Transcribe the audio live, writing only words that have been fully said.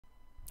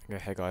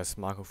Okay, hey guys,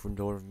 Michael from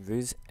Door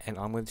Reviews, and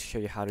I'm going to show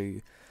you how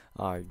to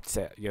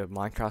set your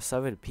Minecraft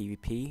server to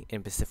PvP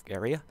in a specific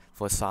area.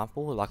 For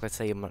example, like let's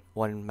say you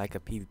want to make a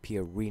PvP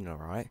arena,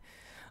 right?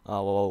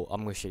 I'm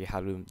going to show you how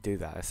to do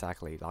that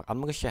exactly. Like I'm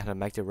going to show you how to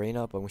make the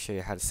arena, but I'm going to show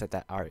you how to set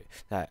that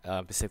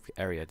specific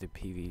area to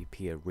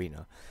PvP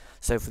arena.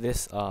 So for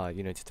this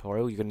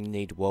tutorial, you're going to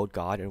need World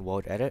Guide and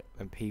World Edit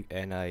and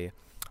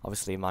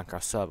obviously a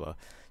Minecraft server.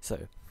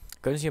 So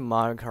go to your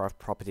Minecraft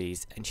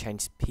properties and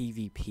change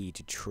PvP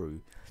to true.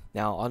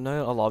 Now, I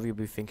know a lot of you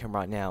will be thinking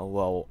right now,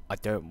 well, I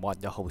don't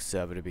want the whole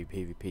server to be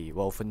PvP.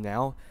 Well, for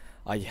now,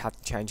 you have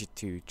to change it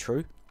to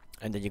true,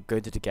 and then you go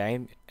to the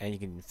game, and you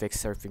can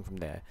fix everything from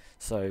there.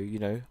 So,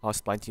 I'll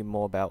explain to you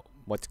more about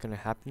what's going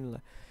to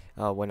happen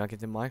when I get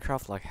to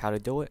Minecraft, like how to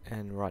do it,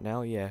 and right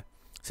now, yeah.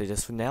 So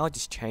just for now,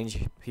 just change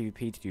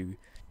PvP to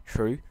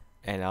true,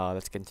 and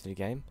let's get into the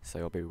game. So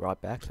I'll be right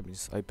back. Let me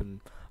just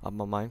open up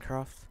my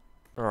Minecraft.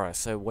 Alright,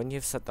 so when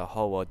you've set the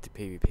whole world to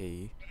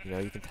PvP, you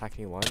can attack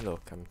anyone.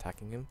 Look, I'm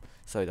attacking him.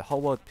 So the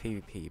whole world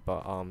PvP,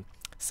 but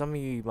some of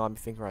you might be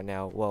thinking right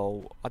now,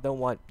 well, I don't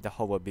want the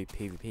whole world to be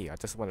PvP. I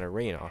just want an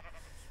arena.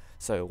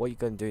 So what you're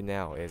gonna do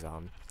now is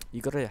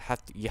you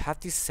have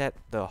to set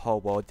the whole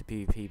world to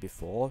PvP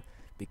before,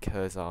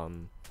 because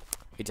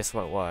it just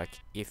won't work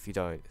if you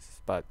don't.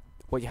 But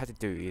what you have to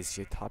do is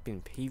you type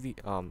in you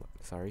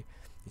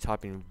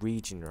type in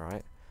region,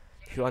 right?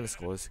 2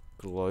 underscores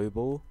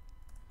global,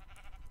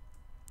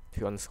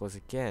 2 underscores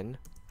again,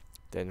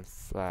 then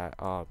flat.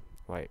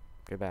 Wait,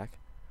 go back.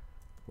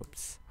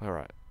 Whoops.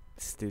 Alright,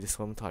 let's do this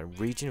one more time.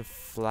 Region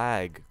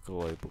flag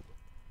global.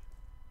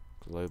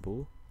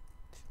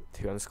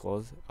 2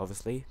 underscores,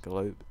 obviously.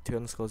 2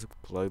 underscores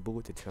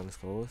global to 2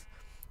 underscores.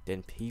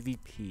 Then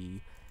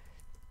PvP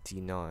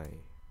deny.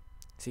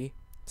 See?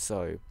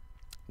 So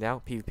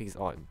now PvP is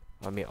on.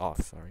 I mean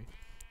off. Sorry.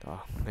 I'm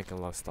making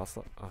a lot of stuff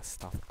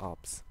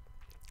ups.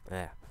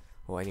 Yeah.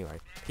 Well, anyway,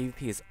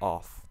 PvP is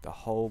off. The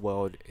whole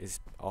world is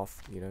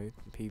off.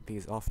 PvP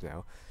is off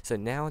now. So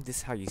now this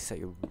is how you set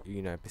your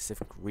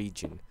Pacific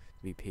region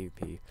to be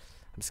PvP. I'm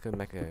just gonna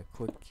make a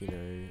quick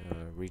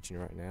region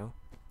right now.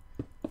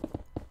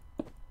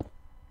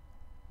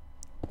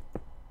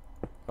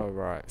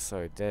 Alright,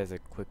 so there's a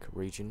quick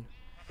region,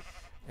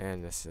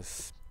 and let's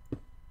just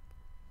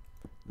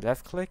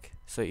left click.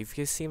 So if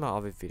you see my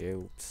other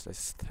video,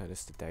 let's turn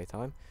this to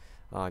daytime.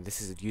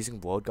 This is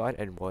using World Guide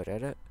and World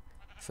Edit.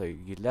 So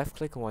you left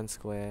click on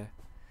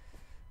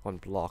one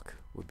block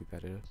would be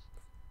better.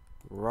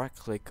 Right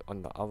click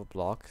on the other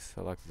block,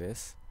 so like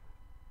this.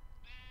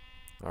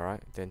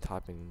 Alright, then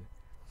type in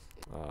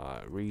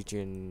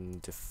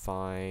region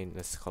define,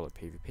 let's call it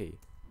PvP.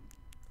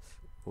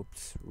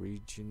 Oops,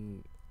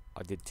 region,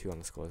 I did 2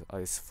 underscores.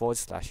 It's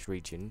 /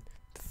 region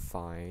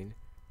define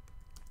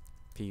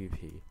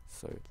PvP.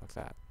 So like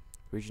that.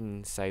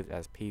 Region saved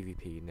as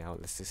PvP. Now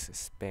let's just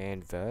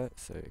expand vert.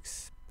 So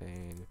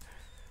expand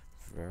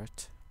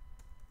vert.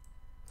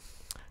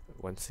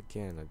 Once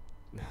again,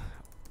 I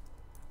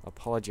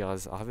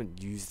apologize. I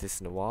haven't used this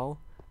in a while,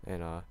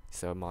 and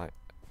so I'm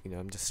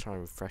just trying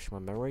to refresh my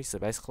memory. So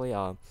basically,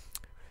 it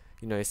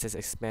says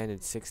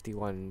expanded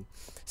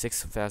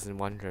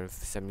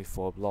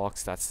 6,174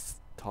 blocks. That's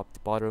top to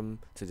bottom.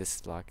 So this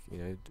is like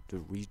the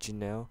region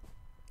now.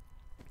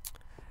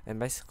 And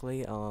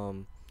basically,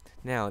 now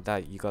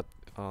that you got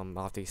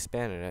after you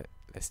expanded it,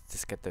 let's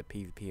just get the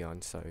PvP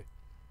on. So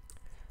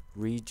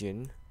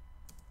region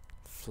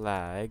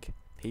flag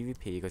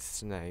PvP, because it's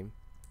the name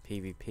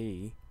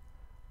PvP.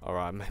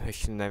 Alright, maybe I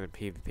shouldn't name it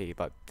PvP,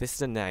 but this is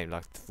the name.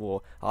 Like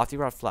for after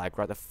you write flag,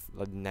 write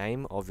the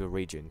name of your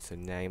region. So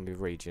name of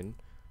region,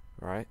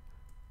 right?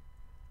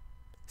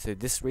 So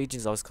this region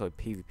is also called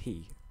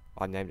PvP.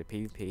 I named it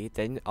PvP.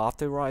 Then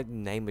after write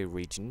name of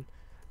region,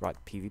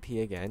 write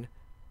PvP again,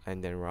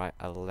 and then write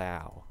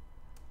allow.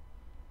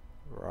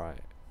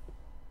 Right.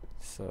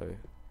 So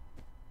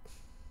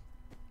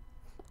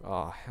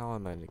how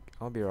am I?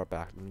 I'll be right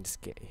back. Let me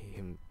just get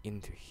him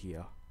into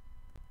here.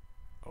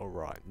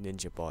 Alright,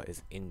 NinjaBot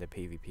is in the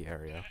PvP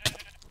area.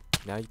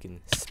 Now you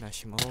can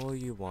smash him all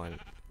you want.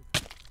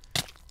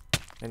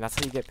 And that's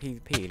how you get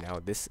PvP.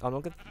 Now I'm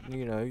not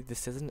gonna,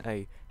 this isn't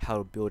a how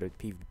to build a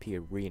PvP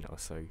arena,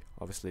 so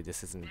obviously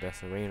this isn't the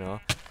best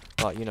arena.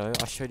 But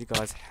I showed you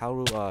guys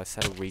how to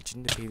set a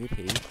region to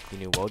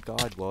PvP, World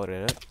Guide, World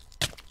Edit.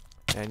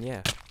 And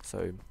yeah,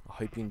 so I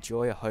hope you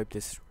enjoy. I hope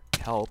this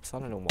helps. I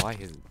don't know why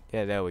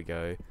yeah, there we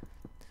go.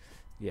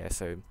 Yeah,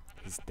 so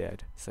he's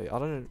dead. So I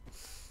don't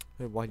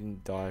know why he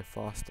didn't die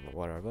faster or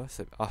whatever.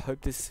 So I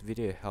hope this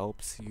video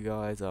helps you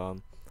guys. I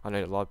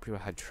know a lot of people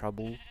had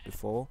trouble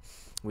before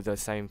with the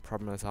same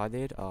problem as I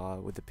did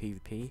with the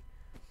PvP.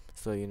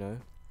 So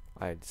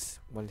I just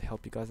wanted to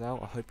help you guys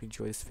out. I hope you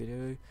enjoy this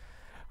video.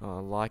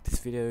 Like this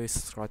video,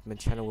 subscribe to my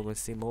channel. We want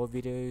to see more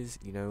videos.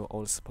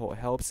 All the support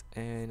helps,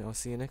 and I'll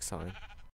see you next time.